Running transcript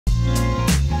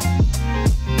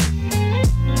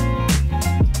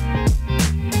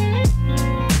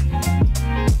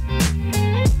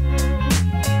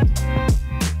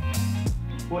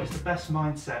best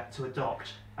mindset to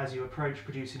adopt as you approach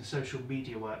producing social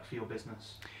media work for your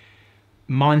business?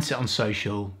 Mindset on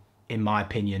social, in my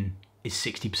opinion, is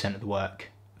 60% of the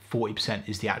work. 40%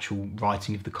 is the actual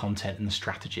writing of the content and the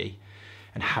strategy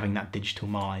and having that digital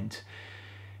mind.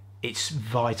 It's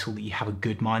vital that you have a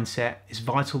good mindset. It's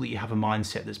vital that you have a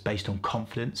mindset that's based on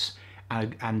confidence.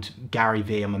 And Gary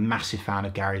Vee, I'm a massive fan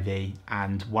of Gary Vee,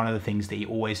 and one of the things that he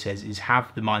always says is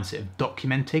have the mindset of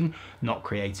documenting, not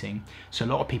creating. So a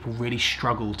lot of people really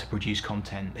struggle to produce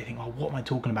content. They think, oh, what am I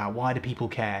talking about? Why do people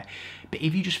care? But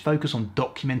if you just focus on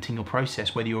documenting your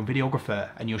process, whether you're a videographer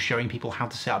and you're showing people how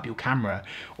to set up your camera,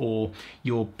 or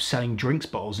you're selling drinks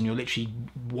bottles and you're literally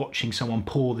watching someone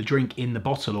pour the drink in the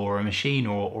bottle, or a machine,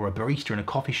 or a barista in a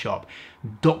coffee shop,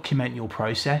 document your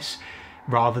process,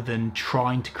 rather than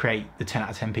trying to create the 10 out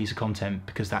of 10 piece of content,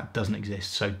 because that doesn't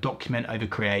exist. So document over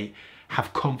create,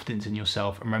 have confidence in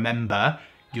yourself, and remember,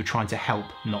 you're trying to help,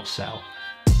 not sell.